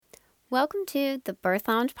Welcome to the Birth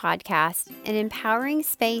Lounge Podcast, an empowering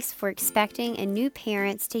space for expecting and new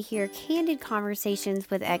parents to hear candid conversations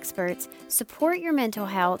with experts, support your mental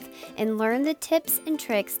health, and learn the tips and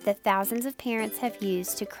tricks that thousands of parents have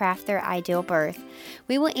used to craft their ideal birth.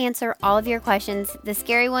 We will answer all of your questions, the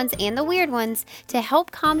scary ones and the weird ones, to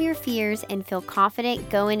help calm your fears and feel confident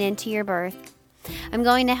going into your birth. I'm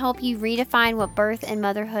going to help you redefine what birth and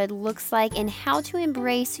motherhood looks like and how to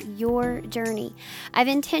embrace your journey. I've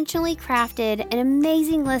intentionally crafted an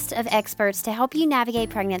amazing list of experts to help you navigate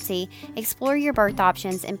pregnancy, explore your birth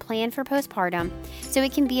options, and plan for postpartum so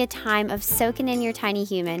it can be a time of soaking in your tiny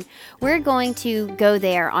human. We're going to go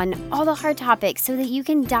there on all the hard topics so that you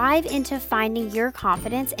can dive into finding your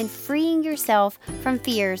confidence and freeing yourself from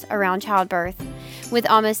fears around childbirth. With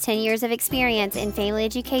almost 10 years of experience in family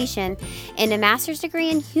education and a master's degree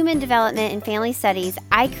in human development and family studies,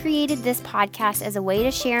 I created this podcast as a way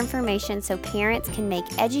to share information so parents can make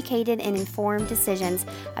educated and informed decisions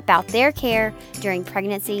about their care during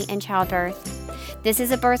pregnancy and childbirth. This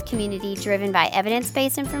is a birth community driven by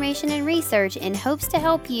evidence-based information and research in hopes to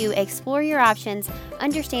help you explore your options,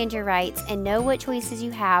 understand your rights, and know what choices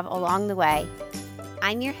you have along the way.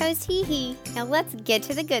 I'm your host, Hee Hee. Now let's get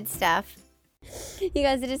to the good stuff. You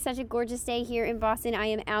guys, it is such a gorgeous day here in Boston. I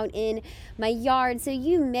am out in my yard, so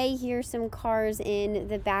you may hear some cars in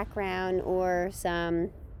the background or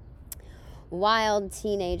some wild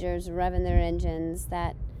teenagers revving their engines.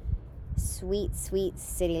 That sweet, sweet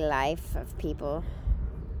city life of people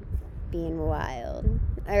being wild.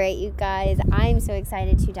 All right, you guys, I'm so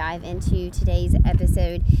excited to dive into today's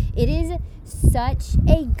episode. It is such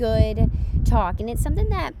a good talk, and it's something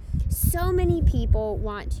that so many people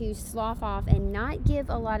want to slough off and not give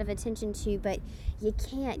a lot of attention to, but you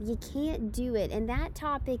can't do it. And that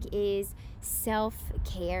topic is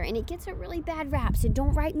self-care, and it gets a really bad rap. So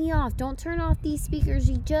don't write me off. Don't turn off these speakers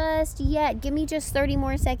just yet. Give me just 30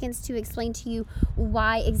 more seconds to explain to you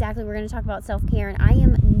why exactly we're going to talk about self-care. And I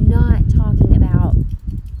am not talking about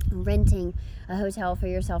renting a hotel for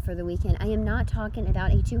yourself for the weekend. I am not talking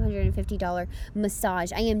about a $250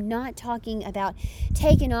 massage. I am not talking about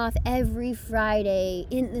taking off every Friday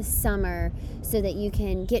in the summer so that you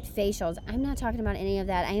can get facials. I'm not talking about any of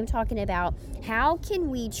that. I am talking about how can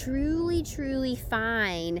we truly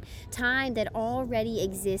find time that already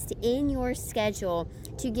exists in your schedule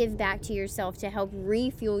to give back to yourself, to help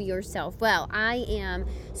refuel yourself. Well, I am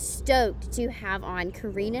stoked to have on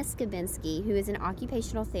Karena Skibinksi, who is an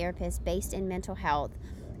occupational therapist based in mental health,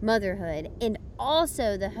 motherhood, and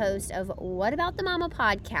also the host of What About the Mama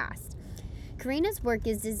podcast. Karena's work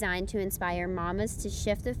is designed to inspire mamas to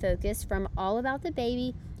shift the focus from all about the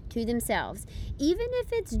baby to themselves, even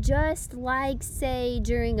if it's just like, say,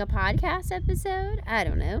 during a podcast episode, I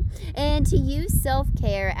don't know, and to use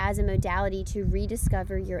self-care as a modality to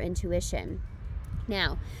rediscover your intuition.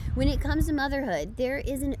 Now, when it comes to motherhood, there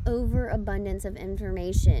is an overabundance of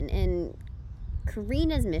information, and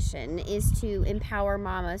Karena's mission is to empower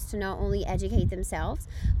mamas to not only educate themselves,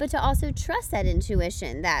 but to also trust that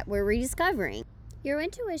intuition that we're rediscovering. Your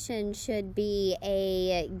intuition should be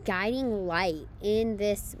a guiding light in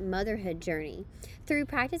this motherhood journey. Through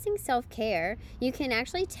practicing self-care, you can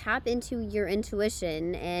actually tap into your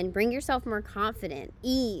intuition and bring yourself more confidence,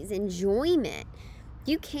 ease, enjoyment.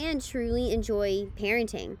 You can truly enjoy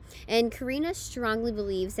parenting. And Karena strongly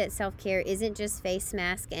believes that self-care isn't just face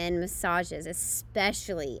masks and massages,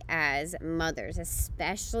 especially as mothers,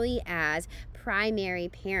 especially as primary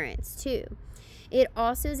parents too. It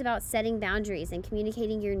also is about setting boundaries and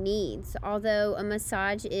communicating your needs, although a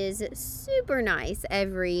massage is super nice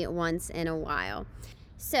every once in a while.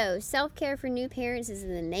 So, self-care for new parents is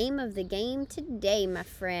the name of the game today, my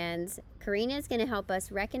friends. Karena is going to help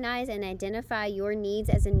us recognize and identify your needs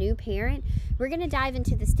as a new parent. We're going to dive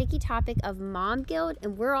into the sticky topic of mom guilt,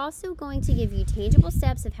 and we're also going to give you tangible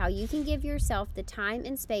steps of how you can give yourself the time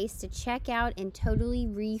and space to check out and totally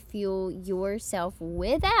refuel yourself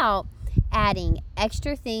without adding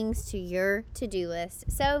extra things to your to-do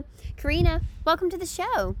list. So, Karena, welcome to the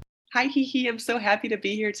show. Hi, Hee. I'm so happy to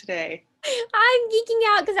be here today. I'm geeking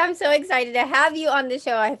out because I'm so excited to have you on the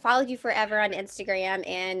show. I followed you forever on Instagram,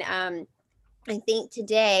 and I think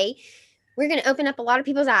today we're going to open up a lot of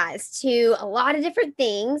people's eyes to a lot of different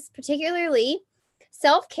things, particularly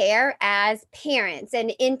self-care as parents,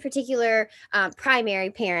 and in particular,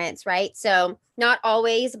 primary parents, right? So not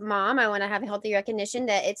always mom. I want to have a healthy recognition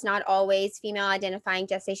that it's not always female identifying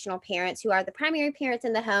gestational parents who are the primary parents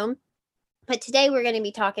in the home. But today we're going to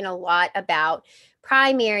be talking a lot about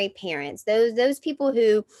primary parents, those people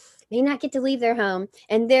who may not get to leave their home,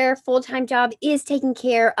 and their full-time job is taking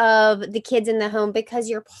care of the kids in the home because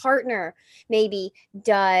your partner maybe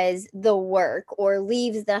does the work or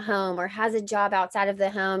leaves the home or has a job outside of the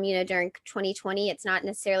home. During 2020, it's not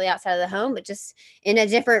necessarily outside of the home, but just in a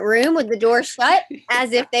different room with the door shut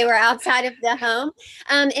as if they were outside of the home.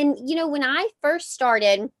 And when I first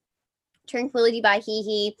started Tranquility by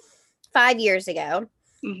Hee 5 years ago,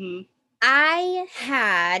 Mm-hmm. I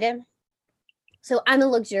had so I'm a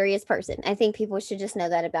luxurious person. I think people should just know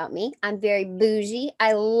that about me. I'm very bougie.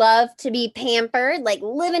 I love to be pampered. Like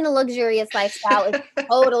living a luxurious lifestyle is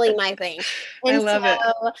totally my thing. I And love it.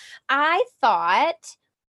 so I thought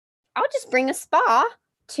I'll just bring a spa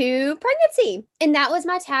to pregnancy. And that was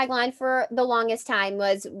my tagline for the longest time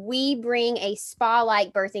was we bring a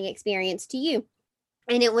spa-like birthing experience to you.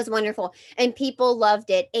 And it was wonderful. And people loved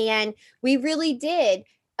it. And we really did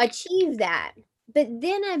achieve that. But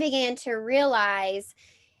then I began to realize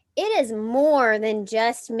it is more than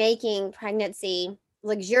just making pregnancy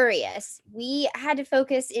luxurious. We had to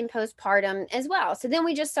focus in postpartum as well. So then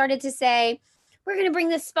we just started to say, we're going to bring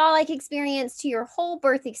this spa like experience to your whole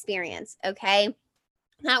birth experience. Okay.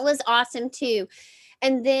 That was awesome too.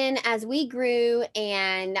 And then as we grew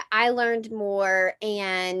and I learned more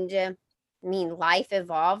and life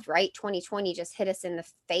evolved, right? 2020 just hit us in the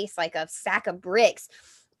face like a sack of bricks.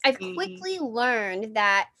 I've Mm-hmm. quickly learned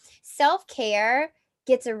that self care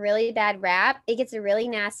gets a really bad rap. It gets a really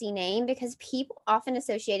nasty name because people often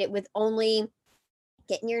associate it with only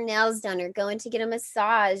getting your nails done or going to get a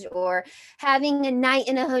massage or having a night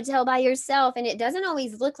in a hotel by yourself. And it doesn't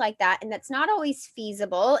always look like that. And that's not always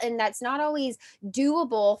feasible. And that's not always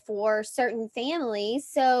doable for certain families.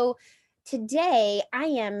 So today I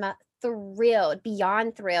am thrilled,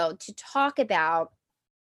 beyond thrilled to talk about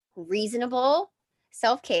reasonable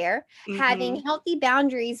self care, having Mm-hmm. healthy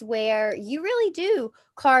boundaries where you really do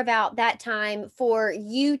carve out that time for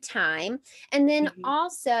you time. And then Mm-hmm.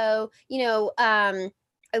 also,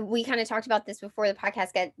 we kind of talked about this before the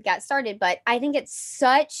podcast got started, but I think it's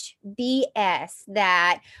such BS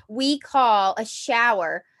that we call a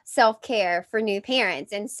shower self care for new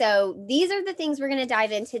parents. And so these are the things we're going to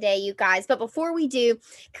dive in today, you guys. But before we do,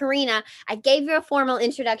 Karena, I gave you a formal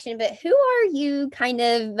introduction, but who are you kind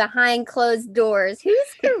of behind closed doors? Who's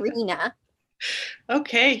Karena?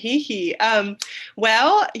 Okay, hee hee.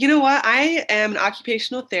 Well, you know what? I am an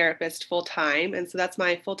occupational therapist full time, and so that's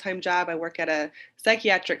my full time job. I work at a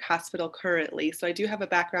psychiatric hospital currently, so I do have a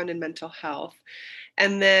background in mental health.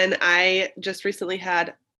 And then I just recently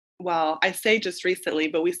had, well, I say just recently,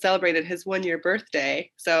 but we celebrated his 1 year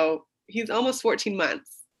birthday. So he's almost 14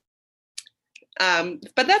 months.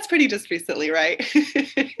 But that's pretty just recently, right?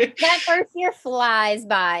 That first year flies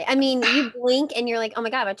by. You blink and you're like, oh my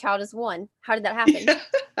God, my child is one. How did that happen?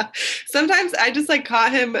 Yeah. Sometimes I just like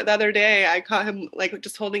caught him the other day. I caught him like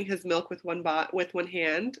just holding his milk with with one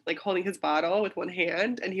hand, like holding his bottle with one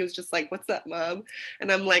hand, and he was just like, "What's up, mom?"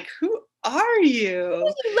 And I'm like, "Who are When did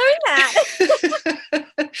you?" you learn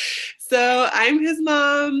that? So I'm his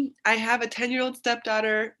mom. I have a 10-year-old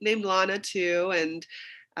stepdaughter named Lana too, and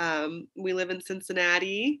we live in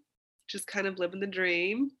Cincinnati, just kind of living the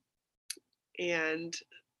dream. And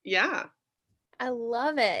yeah. I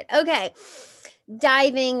love it. Okay.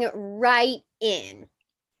 Diving right in.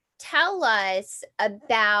 Tell us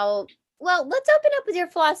about, well, let's open up with your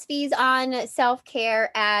philosophies on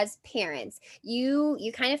self-care as parents. You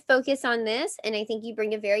kind of focus on this, and I think you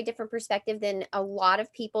bring a very different perspective than a lot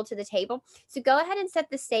of people to the table. So go ahead and set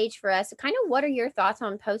the stage for us. So kind of what are your thoughts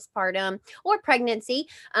on postpartum or pregnancy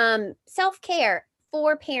self-care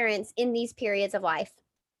for parents in these periods of life?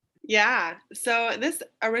 Yeah. So this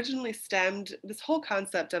originally stemmed this whole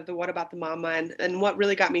concept of the what about the mama and what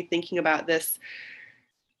really got me thinking about this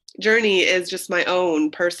journey is just my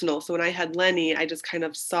own personal. So when I had Lenny, I just kind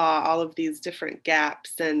of saw all of these different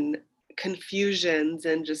gaps and confusions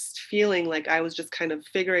and just feeling like I was just kind of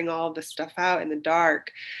figuring all of this stuff out in the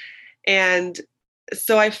dark. And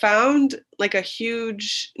so I found like a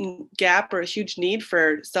huge gap or a huge need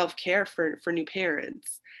for self-care for new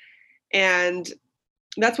parents. And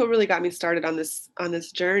that's what really got me started on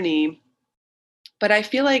this journey. But I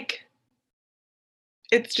feel like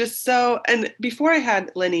it's just so, and before I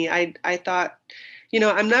had Lenny, I thought,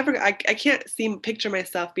 I'm never I can't picture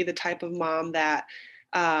myself be the type of mom that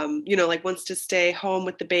like wants to stay home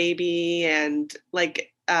with the baby and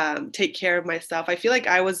like take care of myself. I feel like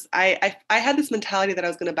I had this mentality that I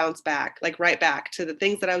was going to bounce back, like right back to the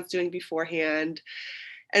things that I was doing beforehand.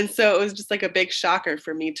 And so it was just like a big shocker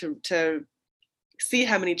for me to see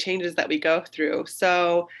how many changes that we go through.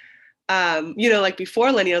 So Like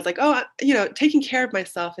before Lenny, I was like, oh, taking care of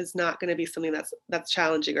myself is not going to be something that's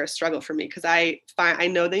challenging or a struggle for me, because I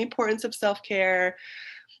know the importance of self-care.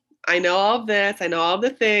 I know all of this, I know all of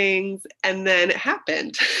the things, and then it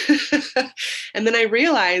happened. And then I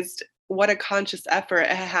realized what a conscious effort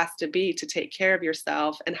it has to be to take care of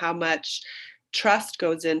yourself, and how much trust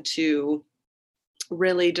goes into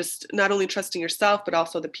really just not only trusting yourself, but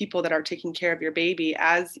also the people that are taking care of your baby,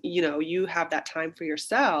 as you have that time for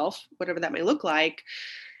yourself, whatever that may look like.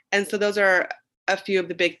 And so those are a few of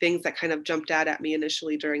the big things that kind of jumped out at me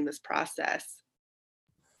initially during this process.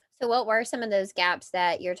 So, what were some of those gaps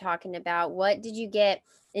that you're talking about? What did you get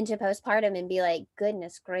into postpartum and be like,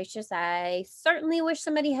 goodness gracious, I certainly wish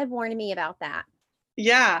somebody had warned me about that?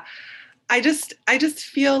 Yeah, I just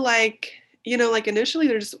feel like, like initially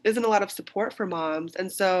there just isn't a lot of support for moms.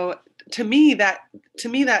 And so to me that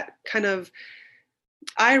kind of,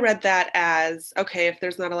 I read that as, okay, if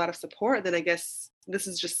there's not a lot of support, then I guess this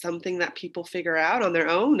is just something that people figure out on their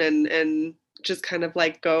own, and just kind of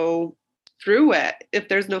like go through it. If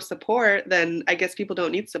there's no support, then I guess people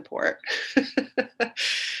don't need support.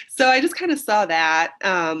 So I just kind of saw that,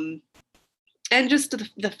 and just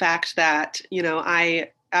the fact that, I,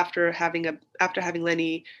 after having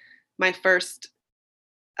Lenny, my first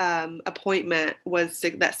appointment was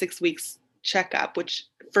that 6 weeks checkup, which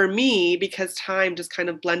for me, because time just kind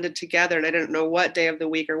of blended together and I didn't know what day of the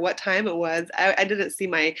week or what time it was, I didn't see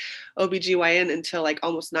my OBGYN until like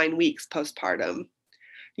almost 9 weeks postpartum.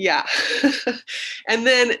 Yeah. And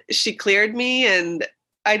then she cleared me, and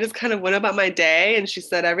I just kind of went about my day, and she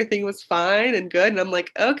said everything was fine and good. And I'm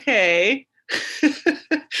like, okay,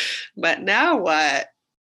 but now what?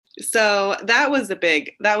 So that was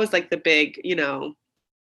like the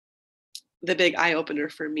big eye opener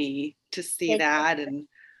for me to see Like, that. And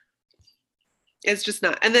it's just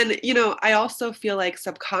not. And then, I also feel like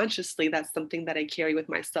subconsciously that's something that I carry with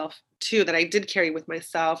myself too, that I did carry with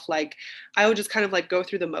myself. Like I would just kind of like go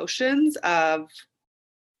through the motions of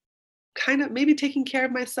kind of maybe taking care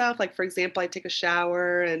of myself. Like, for example, I take a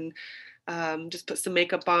shower and just put some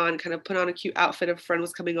makeup on, kind of put on a cute outfit if a friend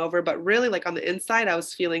was coming over. But really, like on the inside, I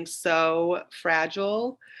was feeling so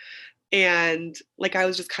fragile. And like I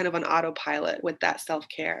was just kind of on autopilot with that self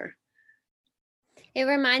care. it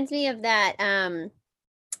reminds me of that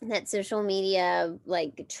social media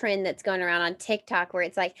like trend that's going around on TikTok where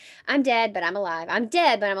it's like, I'm dead, but I'm alive. I'm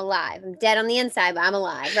dead, but I'm alive. I'm dead on the inside, but I'm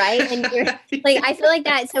alive. Right. And you're like, I feel like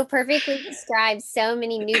that so perfectly describes so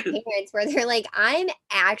many new parents where they're like, I'm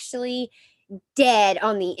actually dead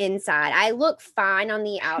on the inside. I look fine on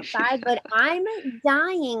the outside, but I'm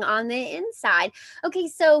dying on the inside. Okay.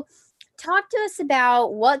 So, talk to us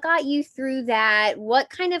about what got you through that.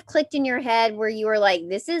 What kind of clicked in your head where you were like,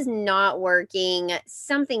 this is not working.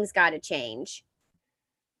 Something's got to change.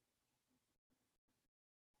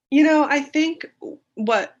 I think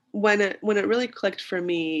when it really clicked for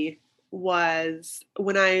me was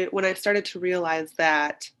when I started to realize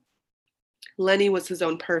that Lenny was his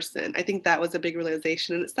own person. I think that was a big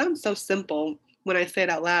realization, and it sounds so simple when I say it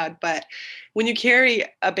out loud, but when you carry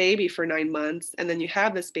a baby for 9 months and then you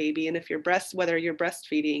have this baby, and if whether you're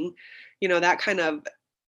breastfeeding, that kind of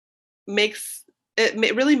makes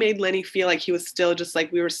it really made Lenny feel like he was still just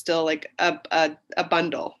like we were still like a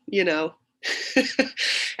bundle.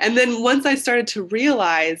 And then once I started to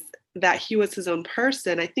realize that he was his own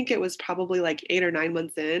person, I think it was probably like 8 or 9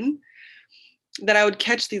 months in, that I would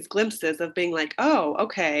catch these glimpses of being like, oh,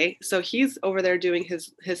 okay, so he's over there doing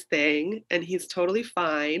his thing and he's totally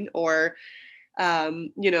fine. Or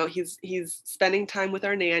he's spending time with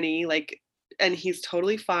our nanny, like, and he's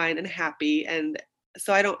totally fine and happy. And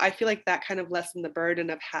so I feel like that kind of lessened the burden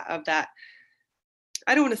of that.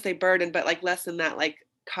 I don't want to say burden, but like lessen that like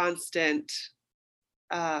constant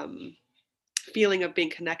um feeling of being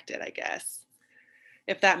connected, I guess,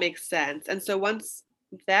 if that makes sense. And so once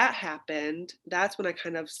that happened, that's when I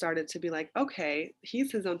kind of started to be like, okay,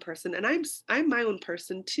 he's his own person, and I'm my own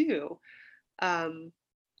person too. Um,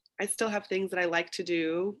 I still have things that I like to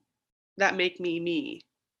do that make me me,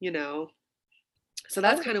 you know. So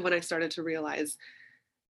that's Totally. kind of when I started to realize.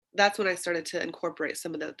 That's when I started to incorporate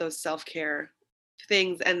some of those self care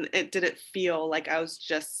things, and it didn't feel like I was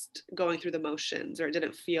just going through the motions, or it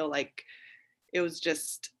didn't feel like it was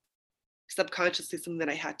just subconsciously something that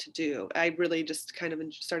I had to do. I really just kind of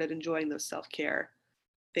started enjoying those self care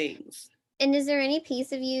things. And is there any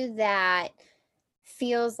piece of you that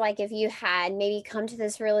feels like if you had maybe come to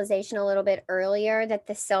this realization a little bit earlier, that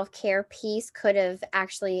the self care piece could have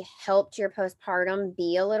actually helped your postpartum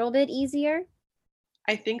be a little bit easier?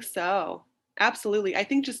 I think so. Absolutely. I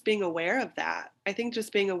think just being aware of that. I think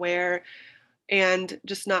just being aware, and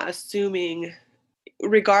just not assuming,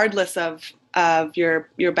 regardless of your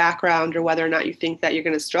background or whether or not you think that you're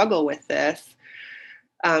going to struggle with this.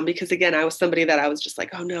 Because again, I was somebody that I was just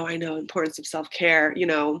like, oh no, I know importance of self-care, you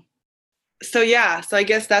know. So yeah, so I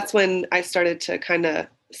guess that's when I started to kind of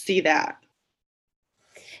see that.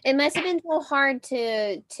 It must have been so hard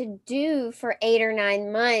to do for 8 or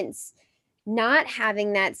 9 months, not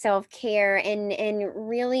having that self-care and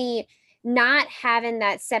really not having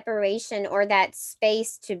that separation or that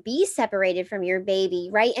space to be separated from your baby,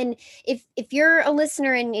 right? And if you're a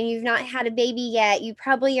listener and you've not had a baby yet, you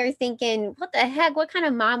probably are thinking, what the heck, what kind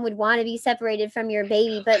of mom would want to be separated from your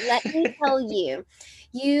baby? But let me tell you,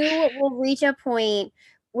 you will reach a point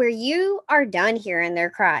where you are done hearing their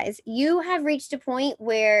cries. You have reached a point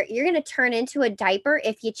where you're going to turn into a diaper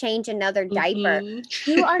if you change another diaper. Hmm.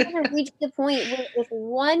 You are going to reach the point where if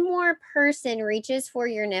one more person reaches for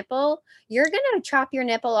your nipple, you're going to chop your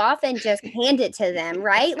nipple off and just hand it to them,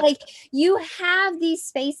 right? Like, you have these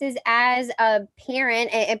spaces as a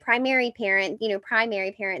parent, a primary parent,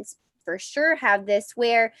 primary parents for sure have this,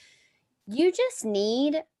 where you just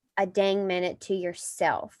need a dang minute to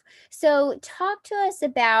yourself. So, talk to us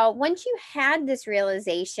about, once you had this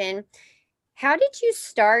realization, how did you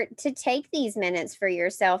start to take these minutes for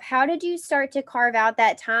yourself? How did you start to carve out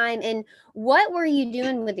that time? And what were you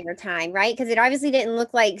doing with your time, right? Because it obviously didn't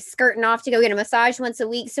look like skirting off to go get a massage once a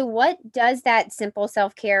week. So, what does that simple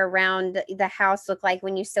self care around the house look like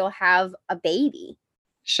when you still have a baby?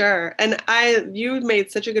 Sure. And you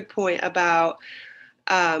made such a good point about,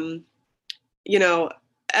 um, you know,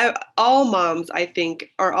 all moms, I think,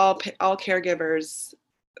 or all caregivers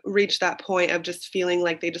reach that point of just feeling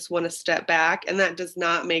like they just want to step back, and that does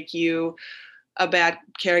not make you a bad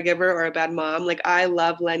caregiver or a bad mom. Like, I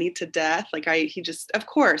love Lenny to death. Like, he just, of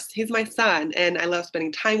course, he's my son, and I love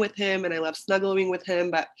spending time with him, and I love snuggling with him.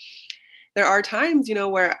 But there are times,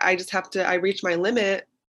 where I reach my limit,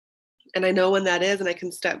 and I know when that is, and I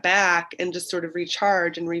can step back and just sort of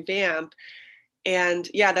recharge and revamp. And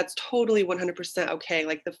yeah, that's totally 100% okay.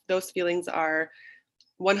 Like, those feelings are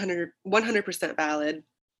 100% valid.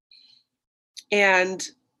 And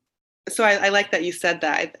so I like that you said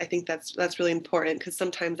that. I think that's really important, because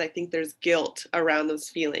sometimes I think there's guilt around those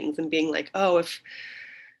feelings and being like, oh, if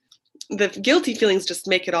the guilty feelings just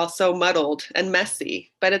make it all so muddled and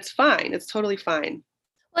messy, but it's fine. It's totally fine.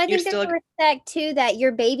 Well, I You're think there's still a respect too, that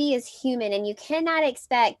your baby is human and you cannot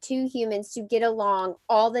expect two humans to get along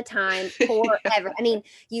all the time yeah, forever. I mean,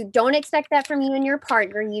 you don't expect that from you and your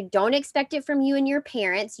partner. You don't expect it from you and your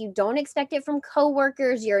parents. You don't expect it from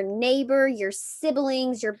coworkers, your neighbor, your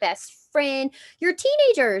siblings, your best friend, your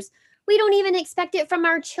teenagers. We don't even expect it from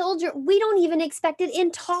our children. We don't even expect it in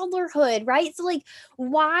toddlerhood, right? So, like,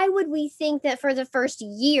 why would we think that for the first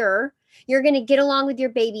year you're going to get along with your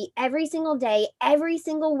baby every single day, every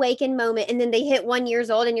single waking moment, and then they hit 1 years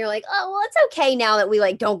old and you're like, oh, well, it's okay now that we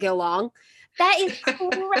like don't get along? That is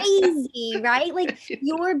crazy, right? Like,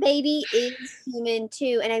 your baby is human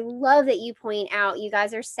too. And I love that you point out you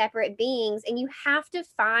guys are separate beings and you have to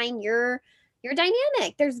find your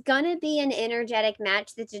dynamic. There's gonna be an energetic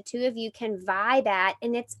match that the two of you can vibe at,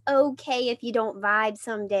 and it's okay if you don't vibe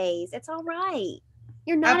some days. It's all right.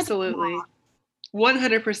 You're not a bad mom. absolutely.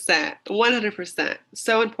 100%. 100%.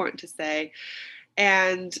 So important to say.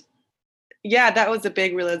 And yeah, that was a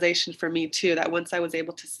big realization for me too, that once I was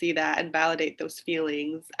able to see that and validate those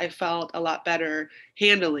feelings, I felt a lot better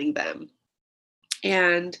handling them.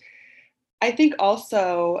 And I think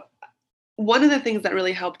also one of the things that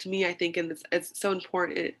really helped me, I think, and it's so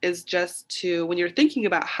important, is just to, when you're thinking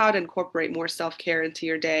about how to incorporate more self-care into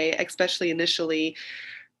your day, especially initially,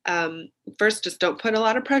 first, just don't put a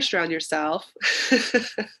lot of pressure on yourself.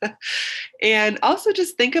 And also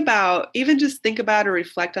just think about or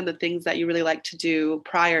reflect on the things that you really like to do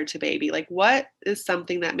prior to baby. Like, what is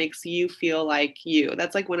something that makes you feel like you?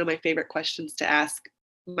 That's like one of my favorite questions to ask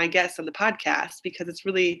my guests on the podcast, because it's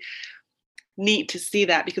really neat to see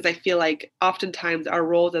that, because I feel like oftentimes our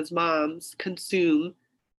roles as moms consume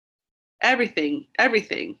everything.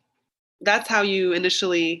 That's how you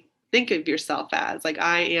initially think of yourself, as like,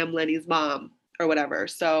 I am Lenny's mom or whatever.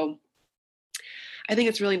 So I think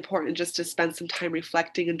it's really important just to spend some time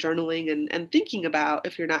reflecting and journaling, and thinking about,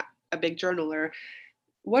 if you're not a big journaler,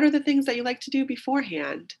 what are the things that you like to do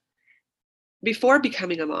beforehand, before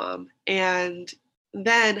becoming a mom? And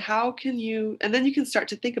then you can start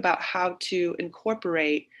to think about how to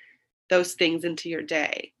incorporate those things into your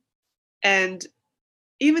day. And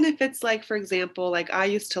even if it's like, for example, like, I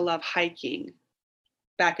used to love hiking.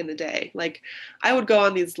 back in the day. Like I would go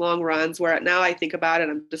on these long runs where now I think about it,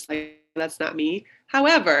 I'm just like, that's not me.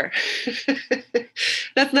 However,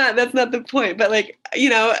 that's not the point. But like,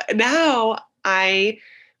 now I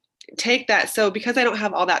take that. So because I don't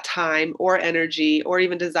have all that time or energy or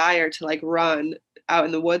even desire to like run out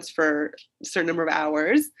in the woods for a certain number of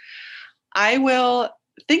hours, I will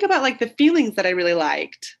think about like the feelings that I really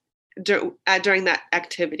liked during that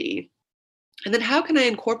activity. And then how can I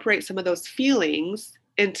incorporate some of those feelings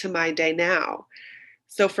into my day now?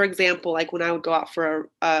 So, for example, like when I would go out for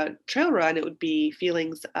a trail run, it would be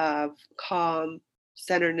feelings of calm,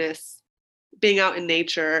 centeredness, being out in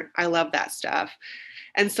nature. I love that stuff.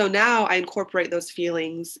 And so now I incorporate those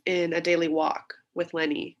feelings in a daily walk with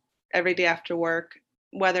Lenny every day after work,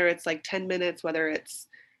 whether it's like 10 minutes, whether it's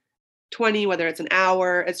 20, whether it's an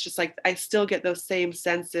hour. It's just like I still get those same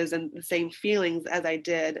senses and the same feelings as I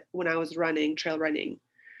did when I was running, trail running.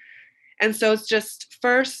 And so it's just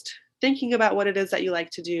first thinking about what it is that you like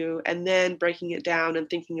to do, and then breaking it down and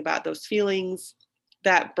thinking about those feelings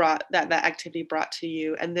that activity brought to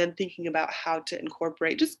you, and then thinking about how to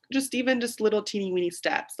incorporate just even just little teeny weeny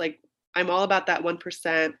steps. Like I'm all about that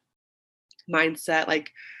 1% mindset.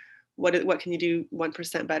 Like what can you do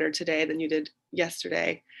 1% better today than you did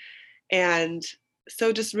yesterday? And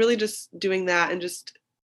so just really just doing that and just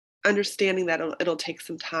understanding that it'll take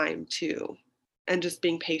some time too, and just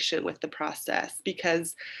being patient with the process,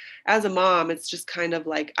 because as a mom it's just kind of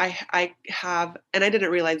like I have, and I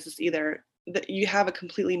didn't realize this either, that you have a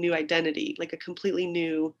completely new identity, like a completely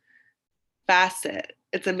new facet.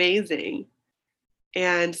 It's amazing.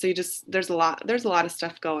 And so there's a lot of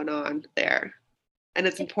stuff going on there, and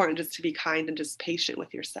it's important just to be kind and just patient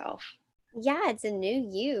with yourself. Yeah, it's a new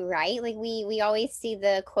you, right? Like we always see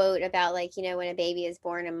the quote about, like, when a baby is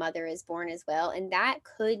born, a mother is born as well, and that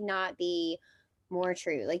could not be more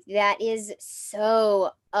true. Like that is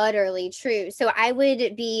so utterly true. So I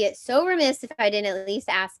would be so remiss if I didn't at least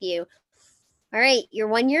ask you, all right, you're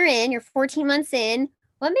 1 year in, you're 14 months in.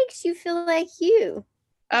 What makes you feel like you?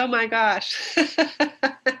 Oh my gosh.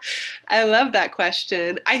 I love that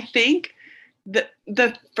question. I think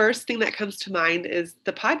the first thing that comes to mind is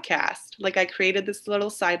the podcast. Like I created this little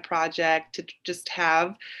side project to just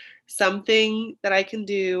have something that I can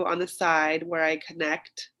do on the side where I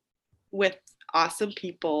connect with awesome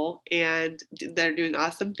people and they're doing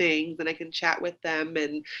awesome things and I can chat with them,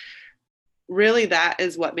 and really that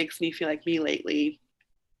is what makes me feel like me lately.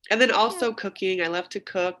 And then Yeah. also cooking. I love to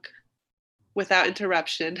cook without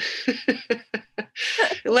interruption.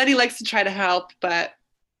 Lenny likes to try to help, but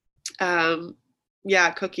um, yeah,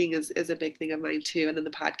 cooking is a big thing of mine too. And then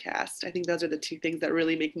the podcast. I think those are the two things that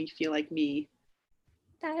really make me feel like me.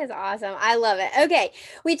 That is awesome. I love it. Okay.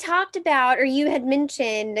 We talked about, or you had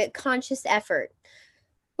mentioned conscious effort.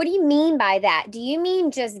 What do you mean by that? Do you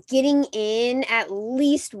mean just getting in at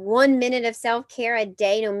least 1 minute of self care a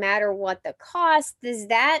day, no matter what the cost? Does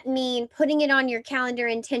that mean putting it on your calendar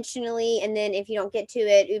intentionally? And then if you don't get to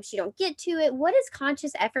it, oops, you don't get to it? What does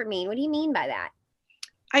conscious effort mean? What do you mean by that?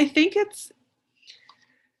 I think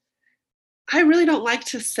I really don't like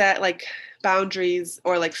to set like boundaries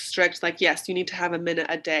or like strict, like, yes, you need to have a minute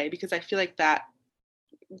a day, because I feel like that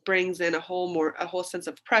brings in a whole sense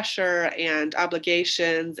of pressure and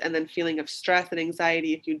obligations, and then feeling of stress and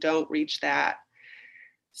anxiety if you don't reach that.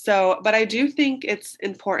 So, but I do think it's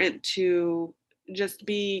important to just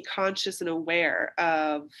be conscious and aware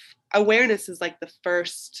of, awareness is like the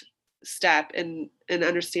first step in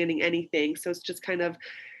understanding anything. So it's just kind of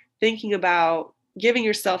thinking about giving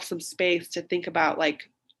yourself some space to think about like,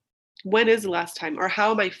 when is the last time, or how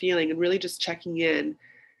am I feeling, and really just checking in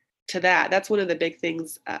to that. That's one of the big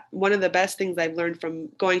things. One of the best things I've learned from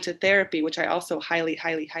going to therapy, which I also highly,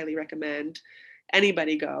 highly, highly recommend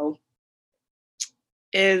anybody go,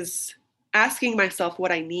 is asking myself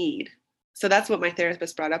what I need. So that's what my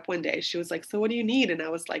therapist brought up one day. She was like, "So what do you need?" And I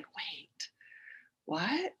was like, "Wait,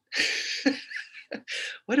 what?"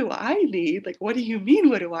 What do I need? Like, what do you mean,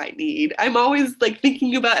 what do I need? I'm always like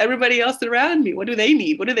thinking about everybody else around me. What do they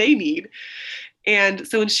need? What do they need? And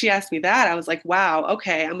so when she asked me that, I was like, wow,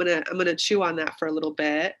 okay, I'm gonna chew on that for a little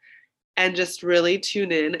bit and just really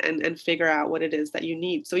tune in and figure out what it is that you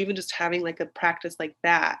need. So even just having like a practice like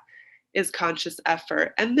that is conscious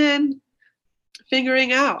effort. And then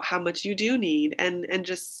figuring out how much you do need, and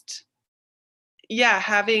just, yeah,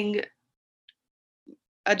 having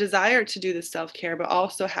a desire to do the self-care, but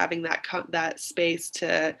also having that space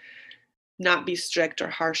to not be strict or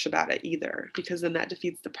harsh about it either, because then that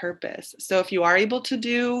defeats the purpose. So if you are able to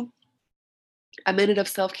do a minute of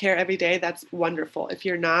self-care every day, that's wonderful. If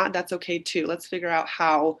you're not, that's okay too. Let's figure out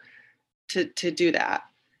how to do that.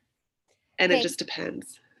 And it Okay. just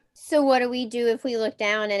depends. So what do we do if we look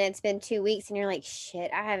down and it's been 2 weeks and you're like,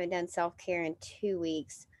 shit, I haven't done self-care in 2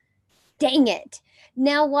 weeks? Dang it.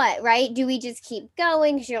 Now what, right? Do we just keep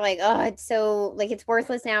going? Because you're like, oh, it's so like it's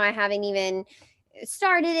worthless now. I haven't even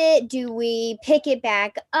started it. Do we pick it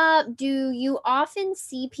back up? Do you often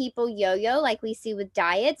see people yo-yo like we see with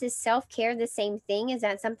diets? Is self-care the same thing? Is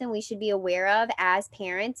that something we should be aware of as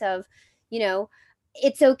parents of, you know,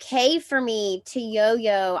 it's okay for me to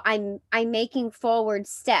yo-yo. I'm making forward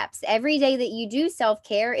steps. Every day that you do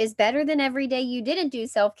self-care is better than every day you didn't do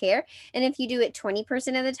self-care. And if you do it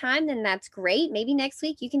 20% of the time, then that's great. Maybe next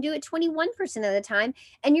week you can do it 21% of the time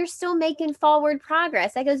and you're still making forward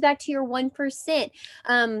progress. That goes back to your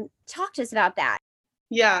 1%. Talk to us about that.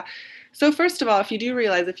 Yeah. So first of all, if you do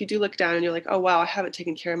realize, if you do look down and you're like, oh, wow, I haven't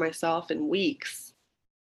taken care of myself in weeks,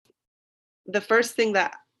 the first thing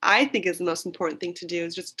that I think is the most important thing to do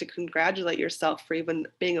is just to congratulate yourself for even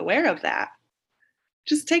being aware of that.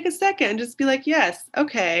 Just take a second and just be like, yes,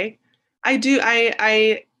 okay,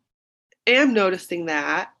 I am noticing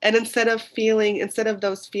that. And instead of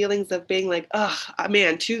those feelings of being like, oh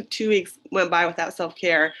man, two weeks went by without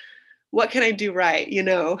self-care, what can I do right?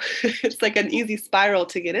 It's like an easy spiral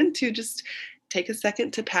to get into. Just take a second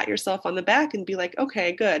to pat yourself on the back and be like,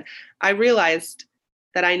 okay, good. I realized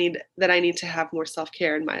that I need to have more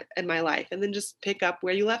self-care in my life, and then just pick up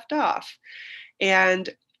where you left off. And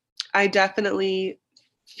I definitely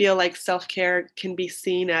feel like self-care can be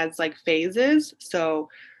seen as like phases. So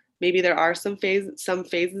maybe there are some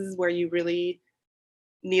phases where you really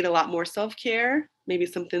need a lot more self-care, maybe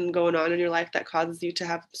something going on in your life that causes you to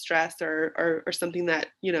have stress or something that,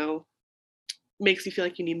 makes you feel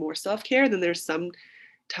like you need more self-care. Then there's some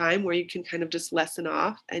time where you can kind of just lessen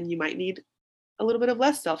off and you might need a little bit of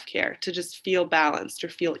less self-care to just feel balanced or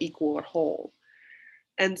feel equal or whole.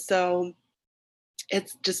 And so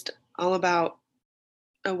it's just all about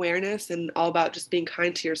awareness and all about just being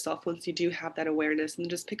kind to yourself once you do have that awareness, and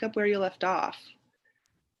just pick up where you left off.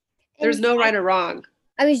 There's And no right or wrong.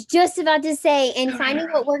 I was just about to say, and No right or finding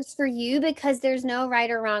wrong. what works for you, because there's no right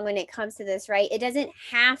or wrong when it comes to this, right? It doesn't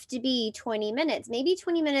have to be 20 minutes. Maybe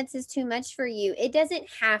 20 minutes is too much for you. It doesn't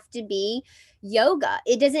have to be yoga.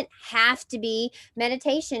 It doesn't have to be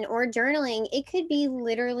meditation or journaling. It could be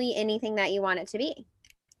literally anything that you want it to be.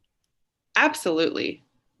 Absolutely.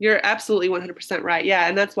 You're absolutely 100% right. Yeah.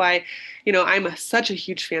 And that's why, such a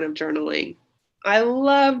huge fan of journaling. I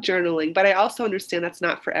love journaling, but I also understand that's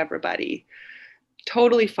not for everybody.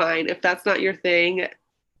 Totally fine. If that's not your thing,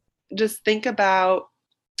 just think about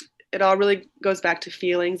it. All really goes back to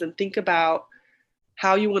feelings, and think about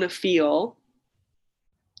how you want to feel.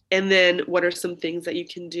 And then what are some things that you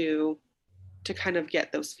can do to kind of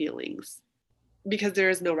get those feelings? Because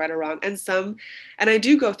there is no right or wrong. And I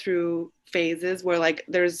do go through phases where like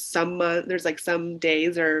there's like some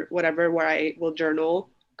days or whatever where I will journal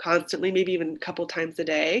constantly, maybe even a couple times a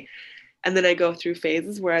day. And then I go through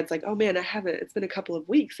phases where it's like, oh man, it's been a couple of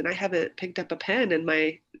weeks and I haven't picked up a pen and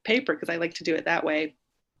my paper, because I like to do it that way.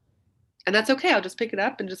 And that's okay. I'll just pick it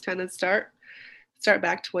up and just kind of start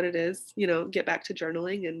back to what it is, get back to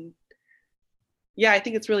journaling. And yeah, I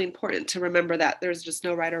think it's really important to remember that there's just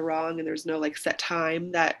no right or wrong, and there's no like set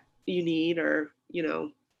time that you need, or,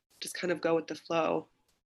 just kind of go with the flow.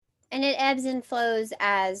 And it ebbs and flows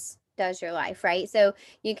as does your life, right? So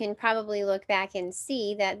you can probably look back and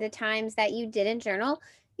see that the times that you didn't journal,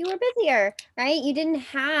 you were busier, right? You didn't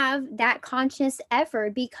have that conscious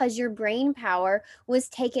effort because your brain power was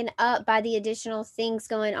taken up by the additional things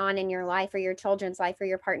going on in your life or your children's life or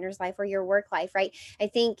your partner's life or your work life, right? I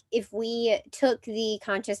think if we took the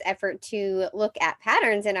conscious effort to look at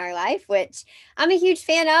patterns in our life, which I'm a huge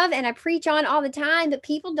fan of and I preach on all the time, but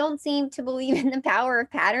people don't seem to believe in the power of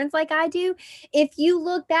patterns like I do. If you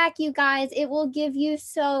look back, you guys, it will give you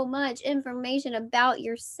so much information about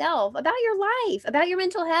yourself, about your life, about your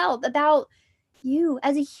mental health, about you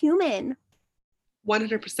as a human.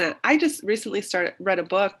 100%. I just recently read a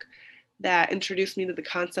book that introduced me to the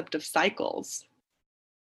concept of cycles,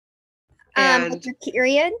 Like and your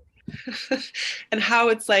period. and how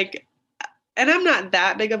it's like, and I'm not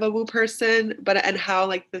that big of a woo person, and how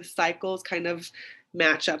like the cycles kind of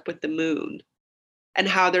match up with the moon, and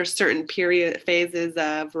how there's certain period phases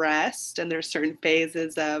of rest, and there's certain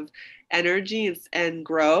phases of energy and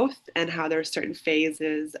growth, and how there's certain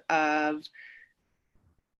phases of,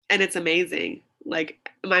 and it's amazing. Like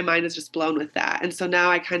my mind is just blown with that. And so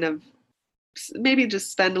now I kind of maybe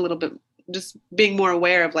just spend a little bit just being more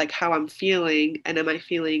aware of like how I'm feeling, and am I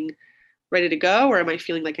feeling ready to go, or am I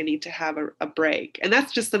feeling like I need to have a break? And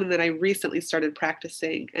that's just something that I recently started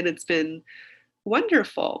practicing, and it's been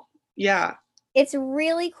wonderful. Yeah. It's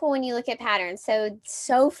really cool when you look at patterns.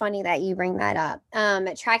 So funny that you bring that up.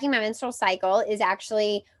 Tracking my menstrual cycle is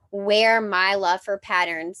actually where my love for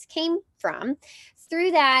patterns came from.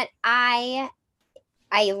 Through that, I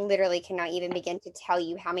literally cannot even begin to tell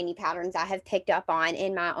you how many patterns I have picked up on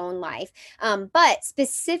in my own life. But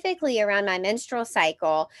specifically around my menstrual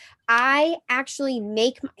cycle, I actually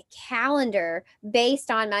make my calendar based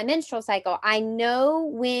on my menstrual cycle. I know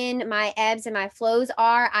when my ebbs and my flows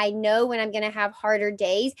are. I know when I'm going to have harder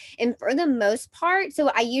days. And for the most part, so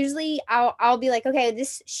I'll be like, okay,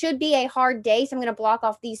 this should be a hard day. So I'm going to block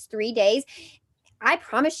off these 3 days. I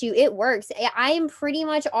promise you it works. I am pretty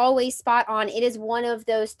much always spot on. It is one of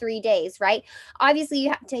those 3 days, right? Obviously, you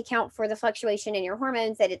have to account for the fluctuation in your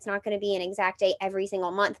hormones, that it's not going to be an exact day every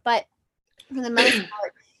single month. But for the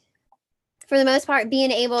most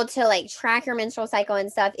being able to like track your menstrual cycle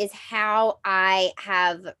and stuff is how I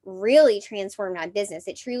have really transformed my business.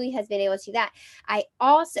 It truly has been able to do that. I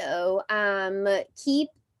also keep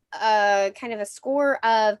kind of a score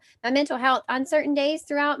of my mental health on certain days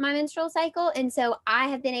throughout my menstrual cycle. And so I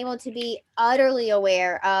have been able to be utterly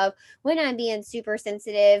aware of when I'm being super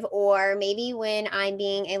sensitive, or maybe when I'm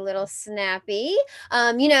being a little snappy,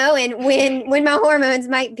 and when my hormones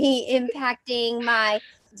might be impacting my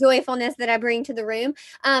joyfulness that I bring to the room.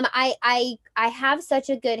 I have such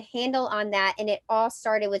a good handle on that, and it all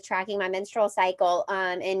started with tracking my menstrual cycle,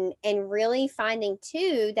 and really finding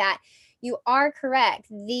too that you are correct.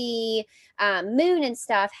 The moon and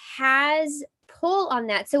stuff has pull on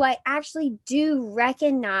that. So I actually do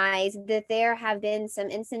recognize that there have been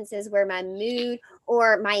some instances where my mood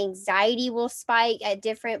or my anxiety will spike at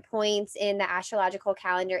different points in the astrological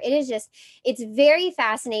calendar. It's very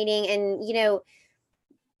fascinating. And,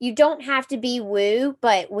 you don't have to be woo,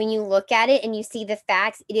 but when you look at it and you see the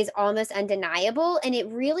facts, it is almost undeniable. And it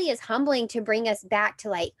really is humbling to bring us back to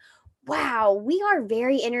like, wow, we are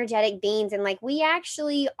very energetic beings. And like, we are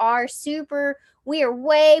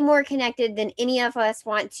way more connected than any of us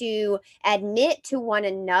want to admit to one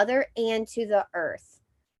another and to the earth.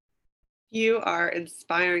 You are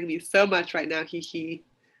inspiring me so much right now, Kiki.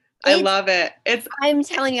 I It's, love it. I'm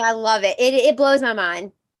telling you, I love it. It blows my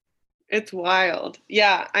mind. It's wild.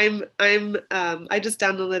 Yeah, I just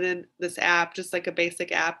downloaded this app, just like a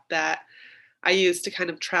basic app that I use to kind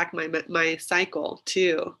of track my cycle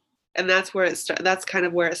too. And that's kind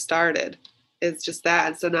of where it started. It's just that.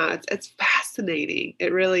 And so now it's fascinating.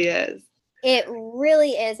 It really is. It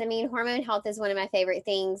really is. I mean, hormone health is one of my favorite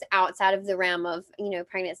things outside of the realm of,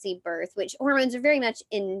 pregnancy, birth, which hormones are very much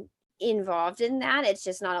involved in that. It's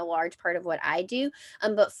just not a large part of what I do.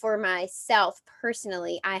 But for myself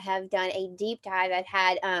personally, I have done a deep dive. I've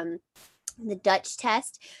had the Dutch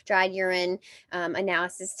test, dried urine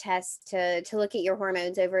analysis test to look at your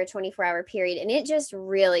hormones over a 24-hour period. And it just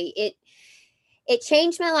really, it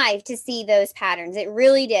changed my life to see those patterns. It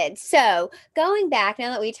really did. So going back, now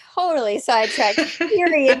that we totally sidetracked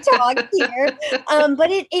period talk here, but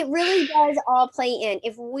it really does all play in.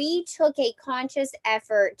 If we took a conscious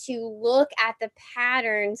effort to look at the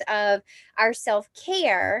patterns of our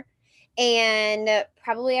self-care and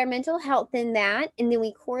probably our mental health in that, and then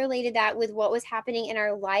we correlated that with what was happening in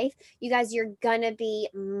our life, you guys, you're gonna be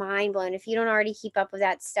mind blown if you don't already keep up with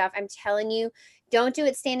that stuff. I'm telling you, don't do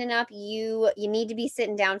it standing up. You need to be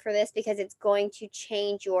sitting down for this, because it's going to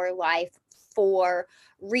change your life for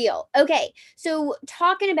real. Okay, so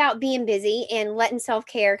talking about being busy and letting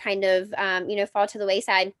self-care kind of fall to the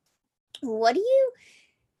wayside, what do you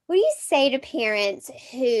say to parents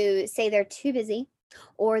who say they're too busy,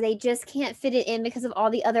 or they just can't fit it in because of all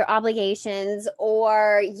the other obligations,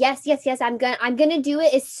 or yes, I'm gonna do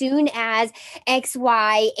it as soon as X,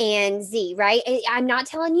 Y, and Z, right? I'm not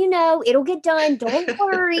telling you no, it'll get done. Don't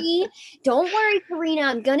worry, Karena,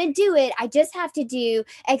 I'm gonna do it. I just have to do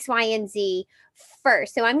X, Y, and Z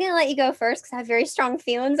first. So I'm going to let you go first, because I have very strong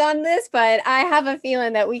feelings on this, but I have a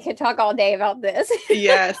feeling that we could talk all day about this.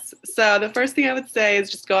 Yes. So the first thing I would say is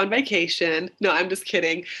just go on vacation. No, I'm just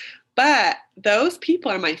kidding. But those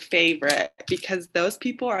people are my favorite, because those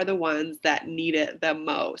people are the ones that need it the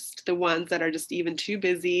most. The ones that are just even too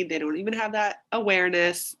busy. They don't even have that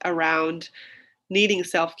awareness around needing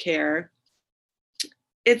self-care.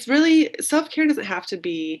 It's really, self-care doesn't have to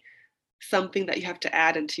be something that you have to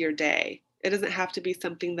add into your day. It doesn't have to be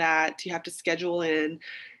something that you have to schedule in.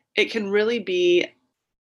 It can really be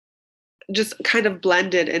just kind of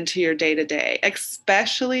blended into your day to day,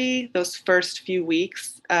 especially those first few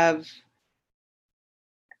weeks of,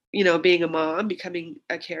 being a mom, becoming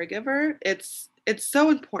a caregiver. It's so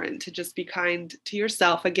important to just be kind to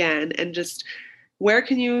yourself again, and just where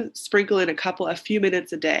can you sprinkle in a few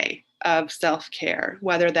minutes a day of self-care,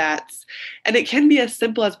 whether that's, and it can be as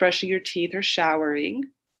simple as brushing your teeth or showering.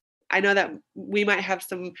 I know that we might have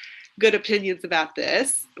some good opinions about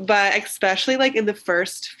this, but especially like in the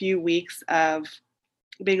first few weeks of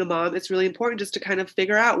being a mom, it's really important just to kind of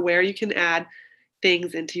figure out where you can add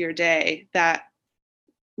things into your day that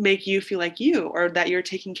make you feel like you, or that you're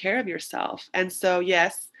taking care of yourself. And so,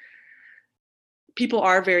 yes, people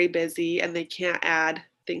are very busy and they can't add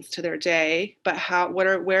things to their day, but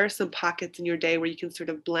where are some pockets in your day where you can sort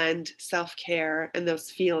of blend self-care and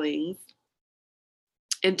those feelings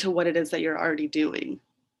into what it is that you're already doing?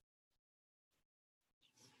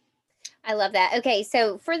 I love that. Okay,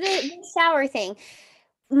 so for the shower thing,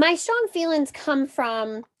 my strong feelings come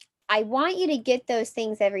from I want you to get those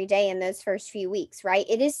things every day in those first few weeks, right?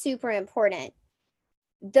 It is super important.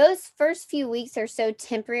 Those first few weeks are so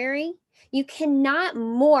temporary. You cannot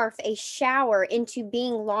morph a shower into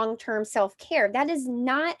being long-term self-care. That is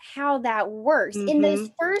not how that works. In those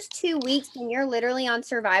Mm-hmm. first 2 weeks, when you're literally on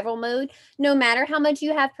survival mode, no matter how much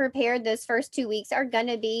you have prepared, those first 2 weeks are going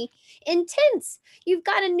to be intense. You've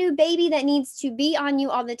got a new baby that needs to be on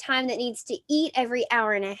you all the time, that needs to eat every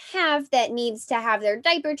hour and a half, that needs to have their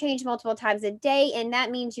diaper changed multiple times a day. And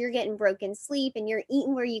that means you're getting broken sleep and you're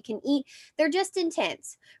eating where you can eat. They're just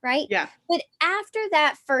intense, right? Yeah. But after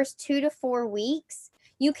that first 2 to 4 weeks,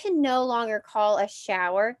 you can no longer call a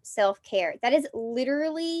shower self-care. That is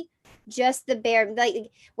literally just the bare,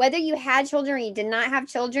 like, whether you had children or you did not have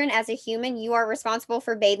children, as a human, you are responsible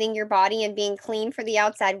for bathing your body and being clean for the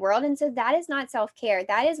outside world. And so that is not self-care.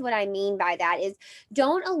 That is what I mean by that, is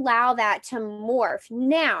don't allow that to morph.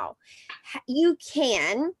 Now, you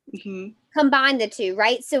can Mm-hmm. combine the two,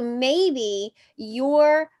 right? So maybe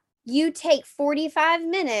you take 45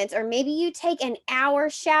 minutes, or maybe you take an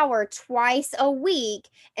hour shower twice a week,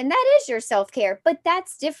 and that is your self-care. But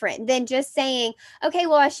that's different than just saying, okay,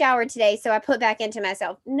 well, I showered today, so I put back into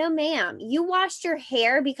myself. No, ma'am. You washed your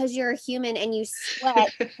hair because you're a human and you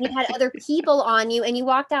sweat. You had other people on you and you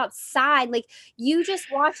walked outside. Like, you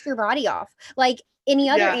just washed your body off, like any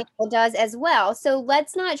other Yeah. animal does as well. So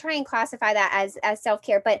let's not try and classify that as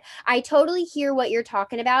self-care. But I totally hear what you're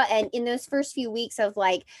talking about. And in those first few weeks of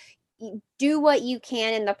like, do what you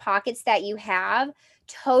can in the pockets that you have,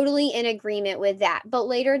 totally in agreement with that. But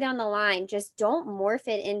later down the line, just don't morph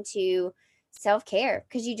it into self-care,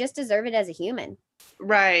 because you just deserve it as a human.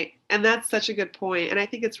 Right. And that's such a good point. And I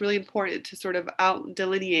think it's really important to sort of out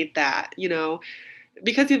delineate that,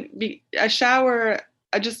 because a shower,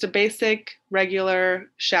 just a basic regular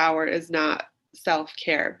shower is not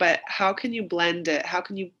self-care, but how can you blend it? How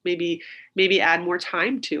can you maybe add more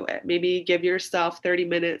time to it? Maybe give yourself 30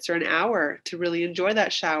 minutes or an hour to really enjoy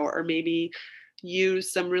that shower, or maybe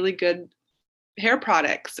use some really good hair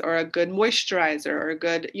products or a good moisturizer or a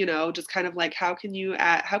good, just kind of like how can you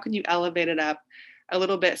elevate it up a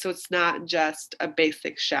little bit so it's not just a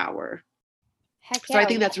basic shower. Heck So I yeah,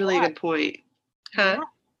 think that's really a good point. yeah. Huh?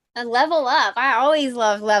 And level up. I always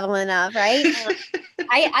love leveling up, right?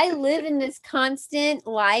 I live in this constant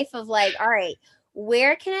life of like, all right,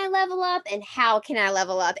 where can I level up and how can I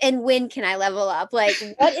level up and when can I level up? Like,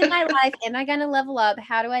 what in my life am I going to level up?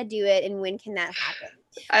 How do I do it? And when can that happen?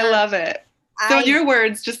 I Um, love it. So in I, your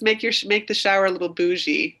words, just make the shower a little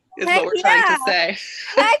bougie is heck what we're trying to yeah. say.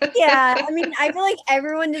 Heck yeah. I mean, I feel like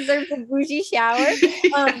everyone deserves a bougie shower.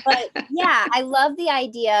 But yeah, I love the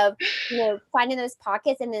idea of, finding those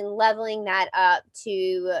pockets and then leveling that up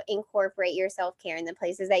to incorporate your self-care in the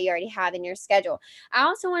places that you already have in your schedule. I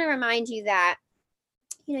also want to remind you that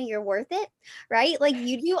you're worth it, right? Like,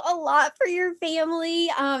 you do a lot for your family.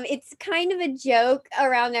 It's kind of a joke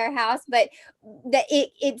around our house, but that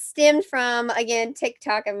it stemmed from, again,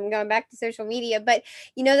 TikTok. I'm going back to social media, but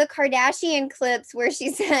the Kardashian clips where she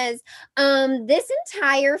says, this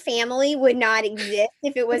entire family would not exist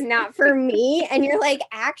if it was not for me. And you're like,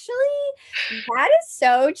 actually, that is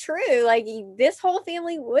so true. Like, this whole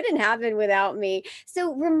family wouldn't happen without me.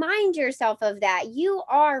 So remind yourself of that. You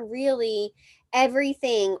are really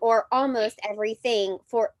everything, or almost everything,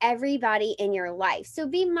 for everybody in your life. So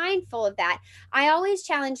be mindful of that. I always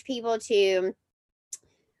challenge people to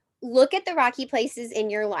look at the rocky places in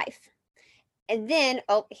your life. And then,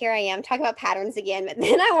 oh, here I am talking about patterns again. But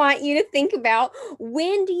then I want you to think about,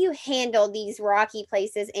 when do you handle these rocky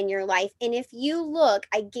places in your life? And if you look,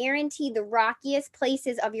 I guarantee the rockiest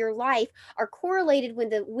places of your life are correlated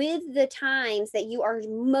with the times that you are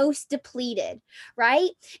most depleted,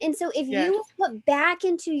 right? And so if Yes. you put back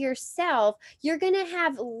into yourself, you're going to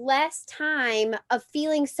have less time of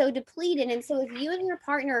feeling so depleted. And so if you and your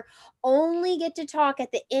partner only get to talk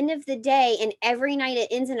at the end of the day and every night it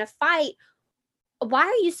ends in a fight, why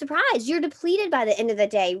are you surprised? You're depleted by the end of the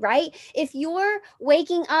day, right? If you're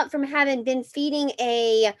waking up from having been feeding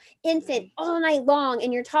a infant all night long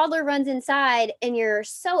and your toddler runs inside and you're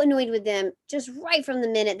so annoyed with them just right from the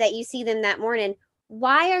minute that you see them that morning,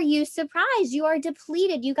 why are you surprised? You are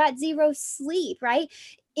depleted. You got zero sleep, right?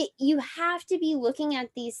 You have to be looking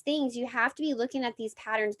at these things. You have to be looking at these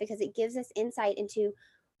patterns because it gives us insight into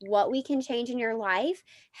what we can change in your life,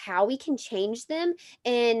 how we can change them,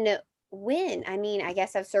 and when. I mean, I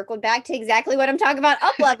guess I've circled back to exactly what I'm talking about,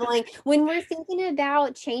 up leveling. When we're thinking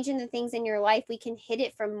about changing the things in your life, we can hit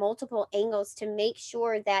it from multiple angles to make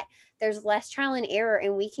sure that there's less trial and error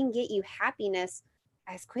and we can get you happiness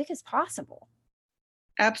as quick as possible.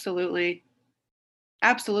 Absolutely.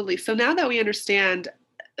 Absolutely. So now that we understand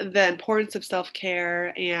the importance of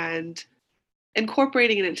self-care and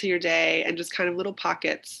incorporating it into your day and just kind of little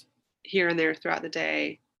pockets here and there throughout the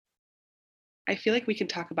day, I feel like we can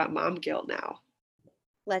talk about mom guilt now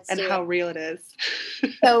Let's and do it. how real it is.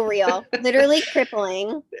 So real, literally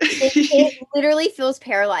crippling. It literally feels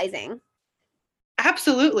paralyzing.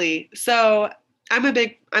 Absolutely. So I'm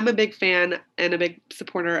a big fan and a big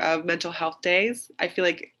supporter of mental health days. I feel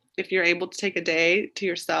like if you're able to take a day to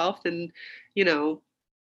yourself, then, you know,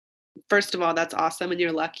 first of all, that's awesome and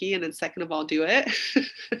you're lucky. And then second of all, do it.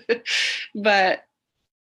 But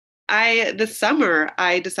this summer,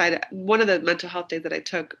 I decided one of the mental health days that I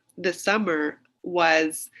took this summer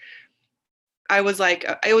was I was like,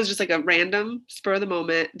 it was just like a random spur of the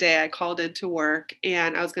moment day. I called into work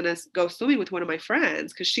and I was going to go swimming with one of my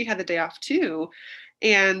friends because she had the day off too.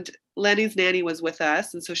 And Lenny's nanny was with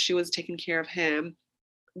us. And so she was taking care of him.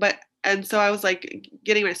 And so I was like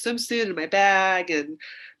getting my swimsuit and my bag and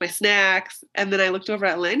my snacks. And then I looked over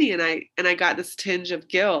at Lenny and I got this tinge of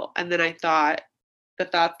guilt. And then the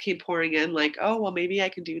thoughts came pouring in like, oh, well, maybe I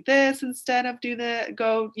can do this instead of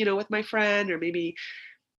go, with my friend, or maybe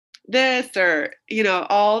this, or,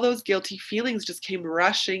 all those guilty feelings just came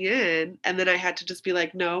rushing in. And then I had to just be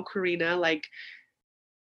like, no, Karena, like,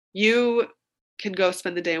 you can go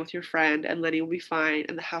spend the day with your friend and Lenny will be fine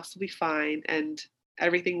and the house will be fine and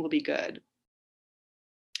everything will be good.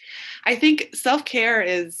 I think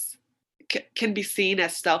self-care can be seen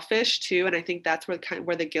as selfish too, and I think that's where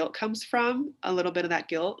the guilt comes from. A little bit of that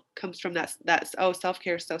guilt comes from that's oh,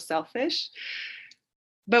 self-care is so selfish.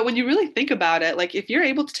 But when you really think about it, like if you're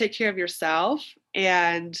able to take care of yourself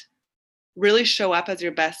and really show up as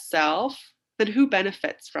your best self, then who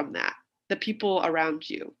benefits from that? The people around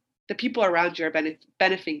you. The people around you are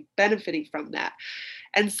benefiting from that.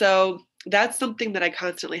 And so that's something that I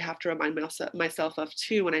constantly have to remind myself of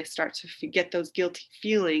too when I start to get those guilty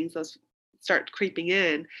feelings, those start creeping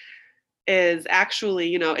in, is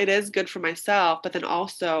actually, it is good for myself, but then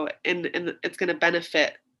also it's going to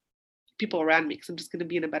benefit people around me because I'm just going to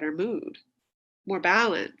be in a better mood, more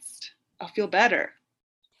balanced. I'll feel better.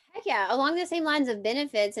 Heck yeah. Along the same lines of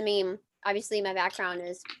benefits, I mean, obviously my background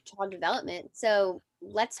is child development. So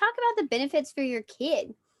let's talk about the benefits for your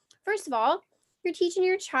kid. First of all, you're teaching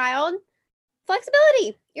your child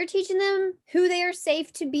flexibility. You're teaching them who they are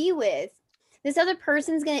safe to be with. This other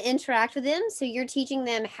person's going to interact with them. So you're teaching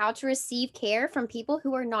them how to receive care from people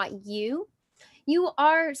who are not you. You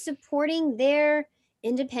are supporting their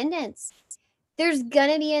independence. There's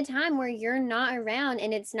going to be a time where you're not around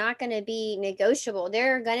and it's not going to be negotiable.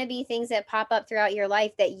 There are going to be things that pop up throughout your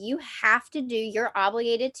life that you have to do, you're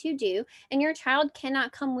obligated to do, and your child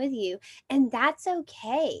cannot come with you. And that's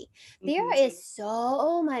okay. There Mm-hmm. is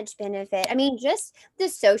so much benefit. I mean, just the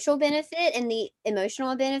social benefit and the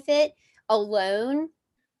emotional benefit alone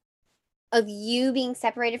of you being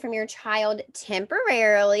separated from your child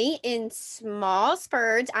temporarily in small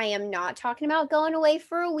spurts. I am not talking about going away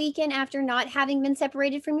for a weekend after not having been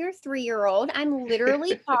separated from your 3-year-old. I'm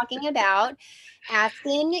literally talking about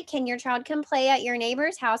asking, can your child come play at your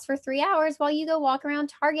neighbor's house for 3 hours while you go walk around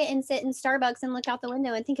Target and sit in Starbucks and look out the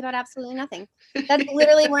window and think about absolutely nothing? That's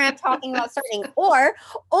literally where I'm talking about starting. Or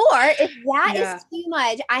if that is too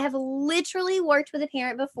much, I have literally worked with a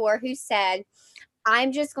parent before who said,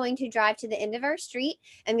 I'm just going to drive to the end of our street.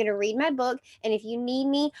 I'm going to read my book. And if you need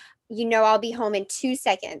me, I'll be home in 2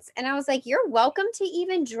 seconds. And I was like, you're welcome to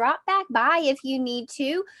even drop back by if you need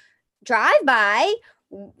to. Drive by.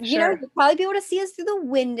 Sure. You'll probably be able to see us through the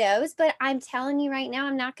windows. But I'm telling you right now,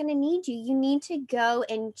 I'm not going to need you. You need to go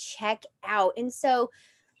and check out. And so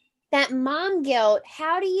that mom guilt,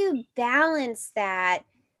 how do you balance that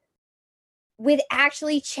with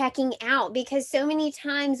actually checking out? Because so many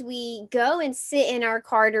times we go and sit in our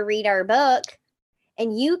car to read our book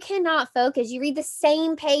and you cannot focus. You read the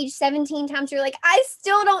same page 17 times. You're like, I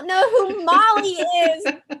still don't know who Molly is.